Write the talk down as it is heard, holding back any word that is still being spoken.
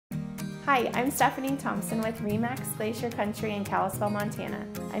Hi, I'm Stephanie Thompson with Remax Glacier Country in Kalispell, Montana.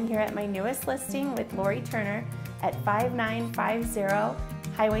 I'm here at my newest listing with Laurie Turner at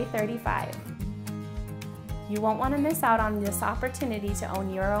 5950 Highway 35. You won't want to miss out on this opportunity to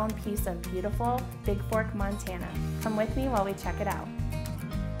own your own piece of beautiful Big Fork, Montana. Come with me while we check it out.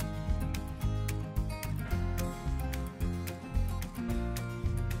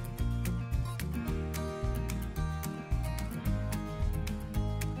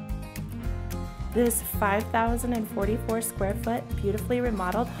 This 5,044 square foot beautifully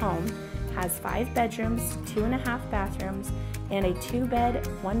remodeled home has 5 bedrooms, 2.5 bathrooms, and a 2-bed,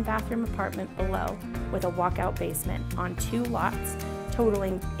 1-bathroom apartment below with a walkout basement on 2 lots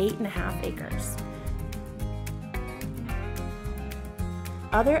totaling 8.5 acres.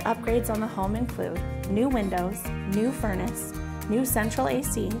 Other upgrades on the home include new windows, new furnace, new central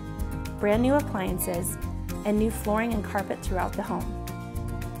AC, brand new appliances, and new flooring and carpet throughout the home.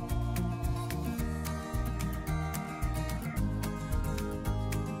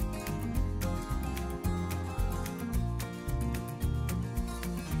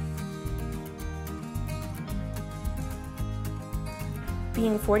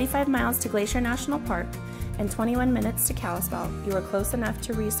 Being 45 miles to Glacier National Park and 21 minutes to Kalispell, you are close enough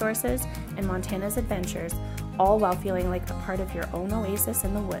to resources and Montana's adventures, all while feeling like a part of your own oasis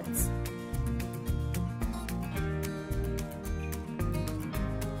in the woods.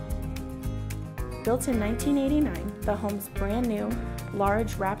 Built in 1989, the home's brand new,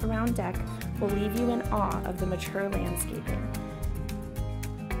 large wraparound deck will leave you in awe of the mature landscaping.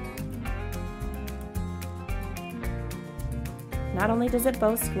 Not only does it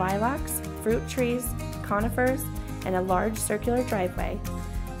boast lilacs, fruit trees, conifers, and a large circular driveway,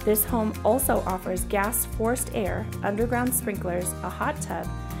 this home also offers gas forced air, underground sprinklers, a hot tub,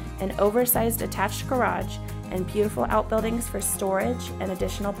 an oversized attached garage, and beautiful outbuildings for storage and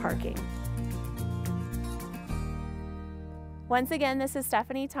additional parking. Once again, this is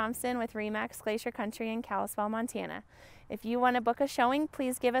Stephanie Thompson with Remax Glacier Country in Kalispell, Montana. If you want to book a showing,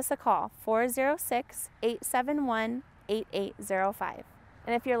 please give us a call, 406-871-8805.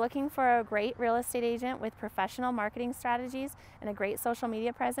 And if you're looking for a great real estate agent with professional marketing strategies and a great social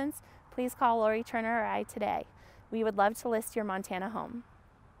media presence, please call Laurie Turner or I today. We would love to list your Montana home.